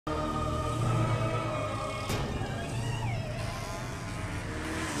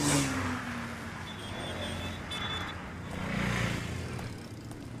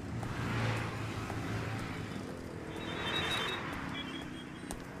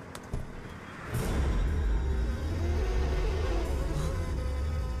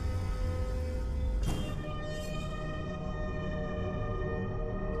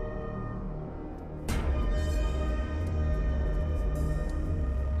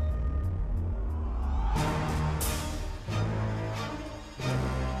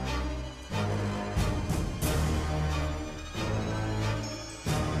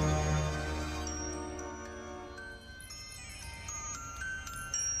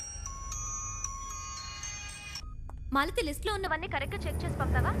Malathi list లో ఉన్నవన్నీ correct గా చెక్ చేసి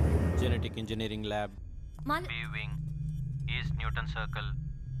పంపావా? Genetic engineering lab, B wing, east Newton circle,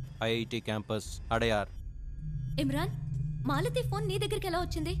 IIT campus, Adyar. Imran, Malathi phone నీ దగ్గరికి ఎలా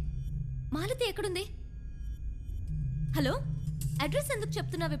వచ్చింది? మాలతి ఎక్కడుంది? హలో, అడ్రస్ ఎందుకు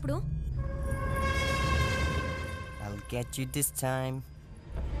చెప్తున్నావు ఇప్పుడు? I'll get you this time.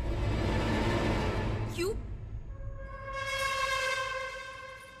 You?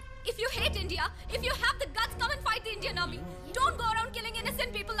 If you hate India, if you have the guts, come and fight the Indian army. Don't go around killing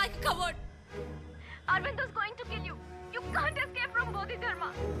innocent people like a coward. Arvind is going to kill you. You can't escape from Vendithera.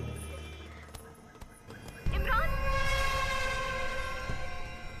 Imran?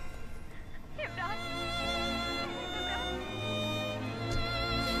 Imran?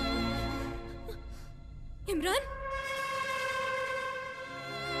 Imran?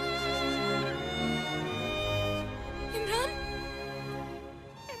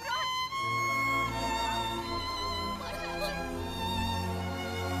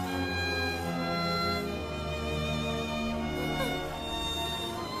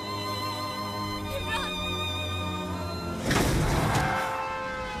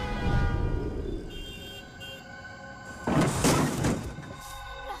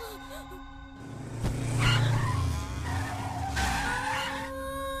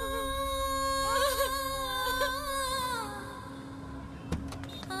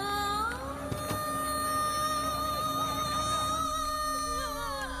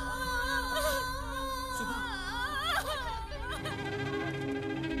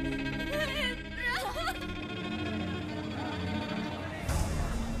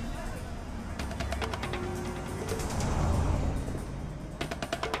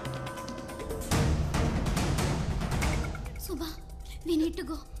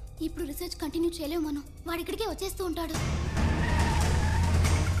 ఇప్పుడు research continue చేయలేము మనం. వాడు ఇక్కడికే వచ్చేస్తూ ఉంటాడు.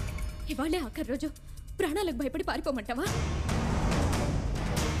 ఇవాళే ఆఖరి రోజు. ప్రాణాలకు భయపడి పారిపోమంటావా?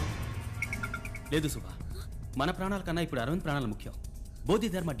 లేదు సుభా, మన ప్రాణాల కన్నా ఇప్పుడు అరవింద్ ప్రాణాలు ముఖ్యం.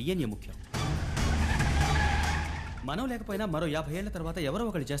 బోధిధర్మ డిఎన్ఏ ముఖ్యం. మనం లేకపోయినా మరో 50 ఏళ్ల తర్వాత ఎవరో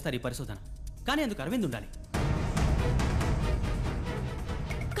ఒకళ్ళు చేస్తారు ఈ పరిశోధన. కానీ అందుకు అరవింద్ ఉండాలి.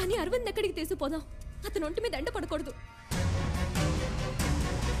 కానీ అరవింద్ ఎక్కడికి తీసుకుపోదాం? అతను ఒంటి మీద ఎండ పడకూడదు.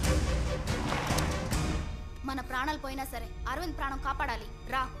 మన ప్రాణాలు పోయినా సరే అరవింద్ ప్రాణం కాపాడాలి.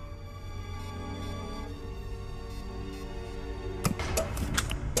 రా.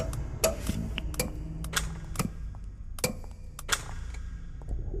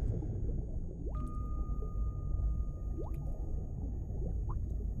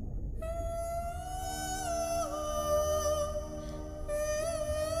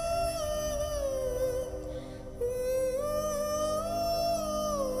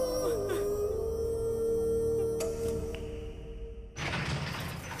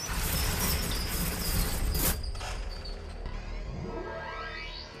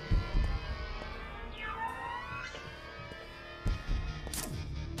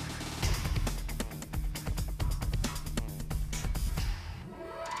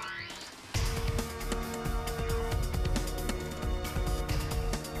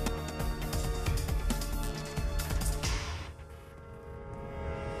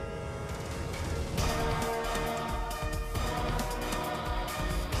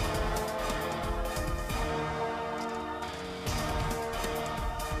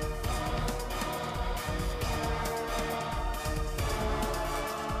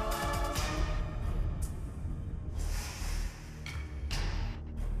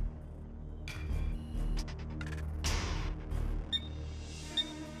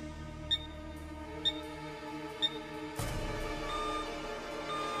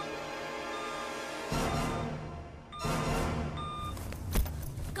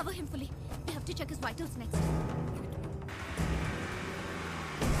 Cover him fully. We have to check his vitals next.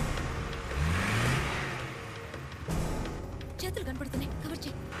 చేతులు కనపడుతున్నాయి. కవర్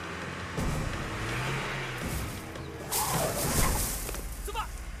చేయి. సుభా,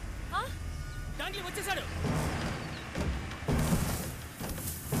 డాంగ్లీ వచ్చేసాడు.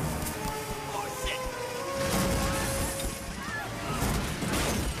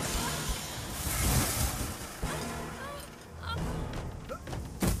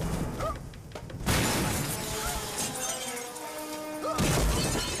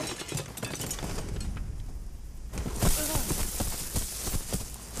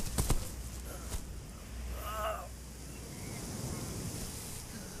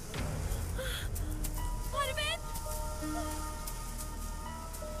 What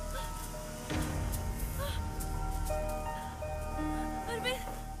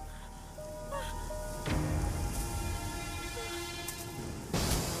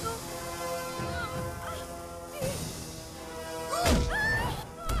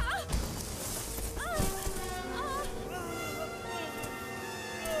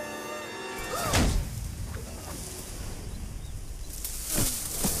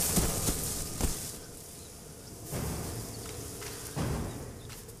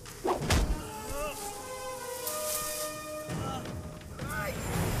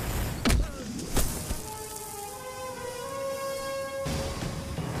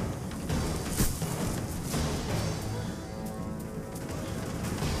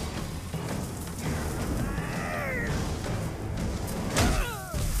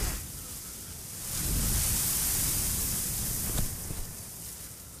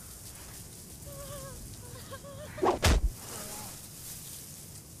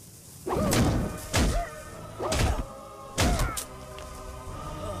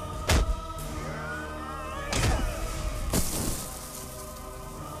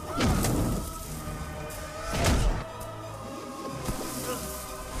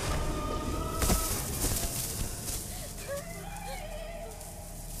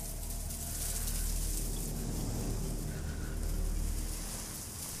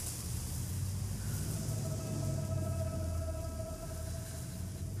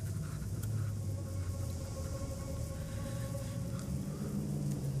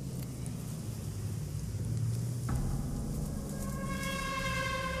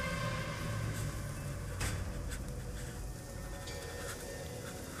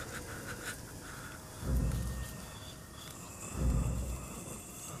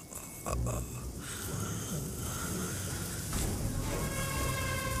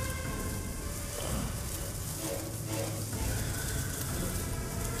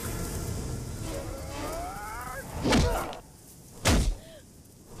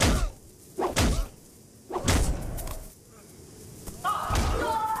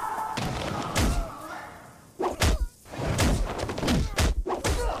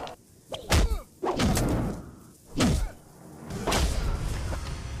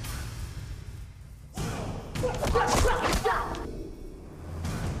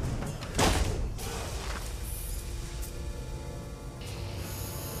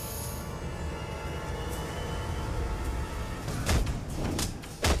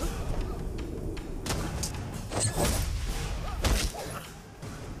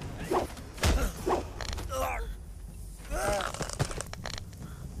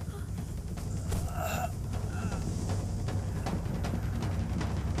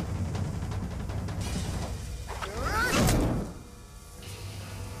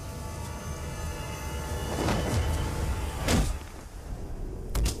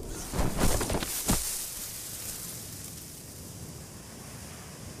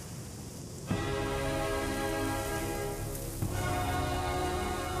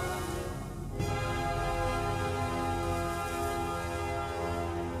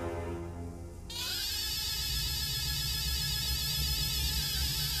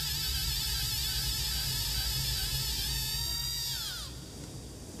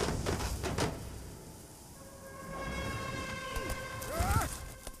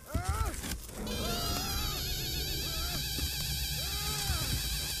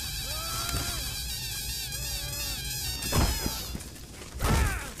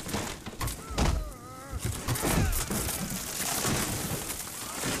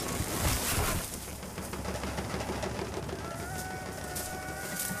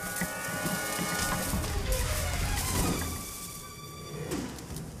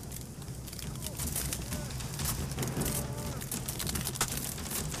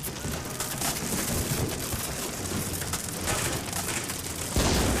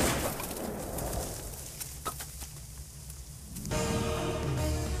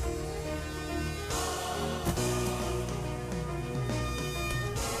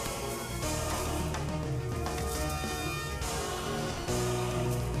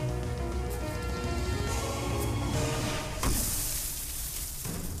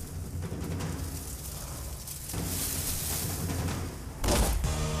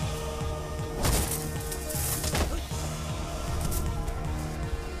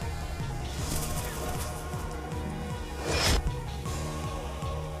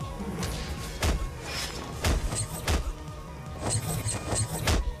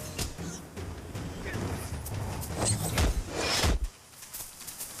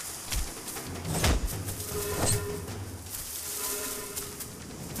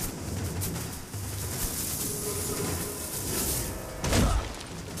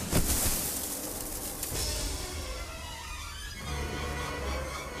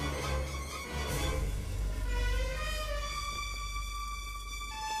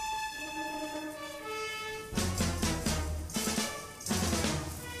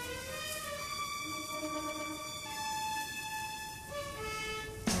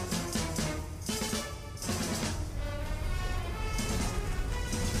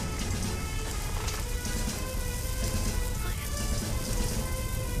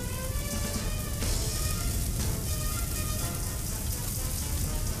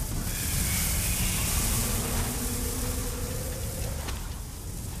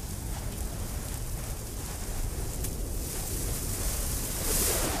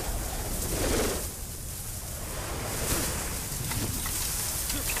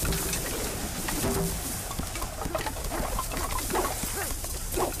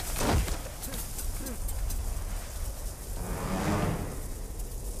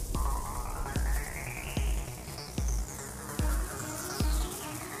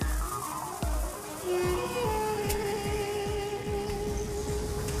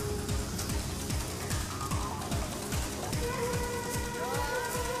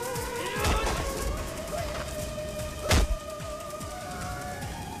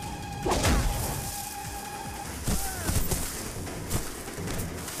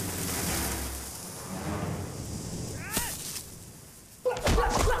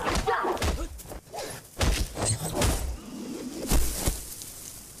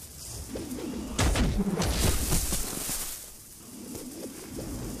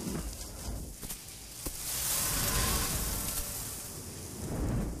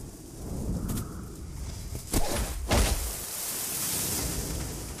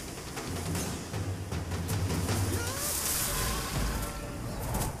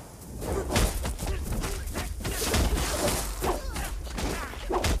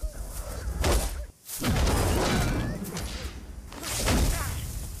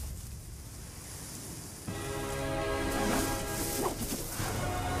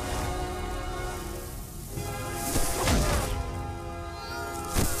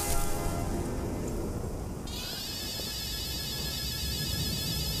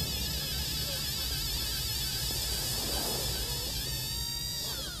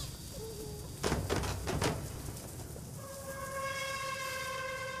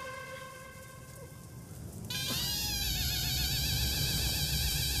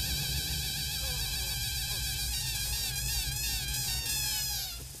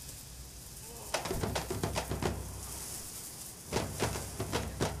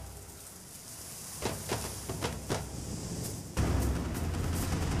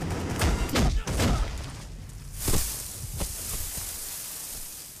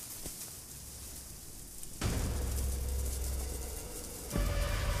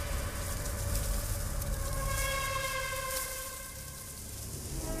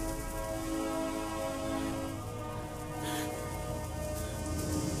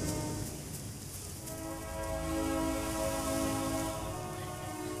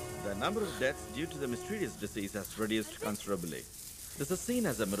number of deaths due to the mysterious disease has reduced considerably. This is seen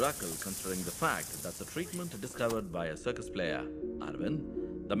as a miracle considering the fact that the treatment discovered by a circus player, Arvind,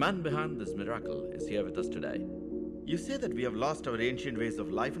 the man behind this miracle, is here with us today. You say that we have lost our ancient ways of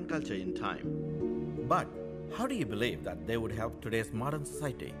life and culture in time. But how do you believe that they would help today's modern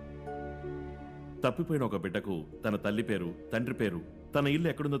society? తప్పిపోయిన ఒక బిడ్డకు తన తల్లి పేరు, తండ్రి పేరు, తన ఇల్లు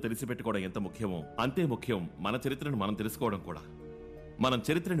ఎక్కడుందో తెలిసి పెట్టుకోవడం ఎంత ముఖ్యమో అంతే ముఖ్యం మన చరిత్రను మనం తెలుసుకోవడం కూడా. మనం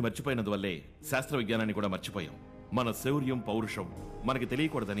చరిత్రని మర్చిపోయినందువల్లే శాస్త్ర విజ్ఞానాన్ని కూడా మర్చిపోయాం. మన శౌర్యం, పౌరుషం మనకి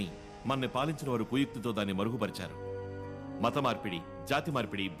తెలియకూడదని మనని పాలించిన వారు కుయుక్తితో దాన్ని మరుగుపరిచారు. మత మార్పిడి, జాతి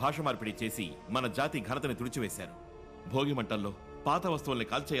మార్పిడి, భాష మార్పిడి చేసి మన జాతి ఘనతని తుడిచివేశారు. భోగి మంటల్లో పాత వస్తువుల్ని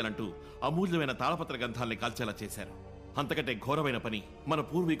కాల్చేయాలంటూ అమూల్యమైన తాళపత్ర గ్రంథాల్ని కాల్చేలా చేశారు. అంతకంటే ఘోరమైన పని మన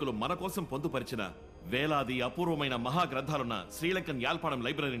పూర్వీకులు మన కోసం పొందుపరిచిన వేలాది అపూర్వమైన మహాగ్రంథాలున్న శ్రీలంకన్ యాల్పాణం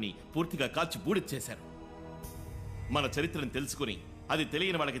లైబ్రరీని పూర్తిగా కాల్చి బూడిచ్చేశారు. మన చరిత్రను తెలుసుకుని అది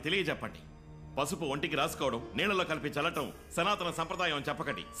తెలియని వాళ్ళకి తెలియజెప్పండి. పసుపు ఒంటికి రాసుకోవడం, నీళ్లలో కలిపి చల్లటం సనాతన సంప్రదాయం అని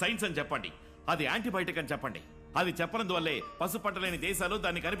చెప్పకండి, సైన్స్ అని చెప్పండి. అది యాంటీబయాటిక్ అని చెప్పండి. అది చెప్పనందువల్లే పసుపు పట్టలేని దేశాలు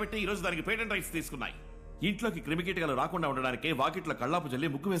దాన్ని కనిపెట్టి ఈ రోజు దానికి పేటెంట్ రైట్స్ తీసుకున్నాయి. ఇంట్లోకి క్రిమికీటకాలు రాకుండా ఉండడానికే వాకిట్లో కళ్ళాపు జల్లి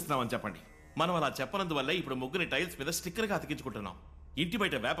ముగ్గు వేస్తున్నామని చెప్పండి. మనం అలా చెప్పనందువల్లే ఇప్పుడు ముగ్గుని టైల్స్ మీద స్టిక్కర్ గా అతికించుకుంటున్నాం. ఇంటి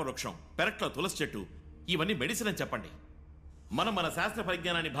బయట వేప వృక్షం, పెరట్లో తులసి చెట్టు, ఇవన్నీ మెడిసిన్ అని చెప్పండి. మనం మన శాస్త్ర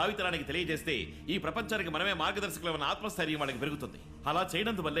పరిజ్ఞానాన్ని భావితరానికి తెలియజేస్తే ఈ ప్రపంచానికి మనమే మార్గదర్శకులమైన ఆత్మస్థైర్యం వాళ్ళకి పెరుగుతుంది. అలా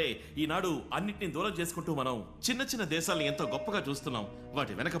చేయనందువల్లే ఈనాడు అన్నింటినీ దూరం చేసుకుంటూ మనం చిన్న చిన్న దేశాలను ఎంతో గొప్పగా చూస్తున్నాం,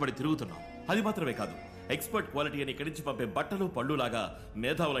 వాటి వెనకబడి తిరుగుతున్నాం. అది మాత్రమే కాదు, ఎక్స్పర్ట్ క్వాలిటీ అని ఇక్కడి నుంచి పంపే బట్టలు పళ్ళు లాగా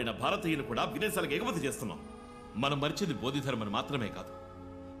మేధావులైన భారతీయులు కూడా విదేశాలకు ఎగుమతి చేస్తున్నాం. మనం మరిచింది బోధిధర్మను మాత్రమే కాదు,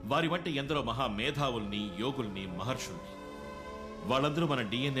 వారి వంటి ఎందరో మహా మేధావుల్ని, యోగుల్ని, మహర్షుల్ని. వాళ్ళందరూ మన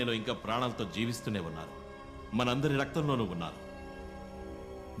డిఎన్ఏలో ఇంకా ప్రాణాలతో జీవిస్తూనే ఉన్నారు, మనందరి రక్తంలోనూ ఉన్నారు.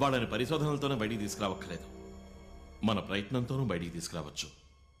 వాళ్ళని పరిశోధనలతోనే బయటికి తీసుకురావక్కర్లేదు, మన ప్రయత్నంతోనూ బయటికి తీసుకురావచ్చు.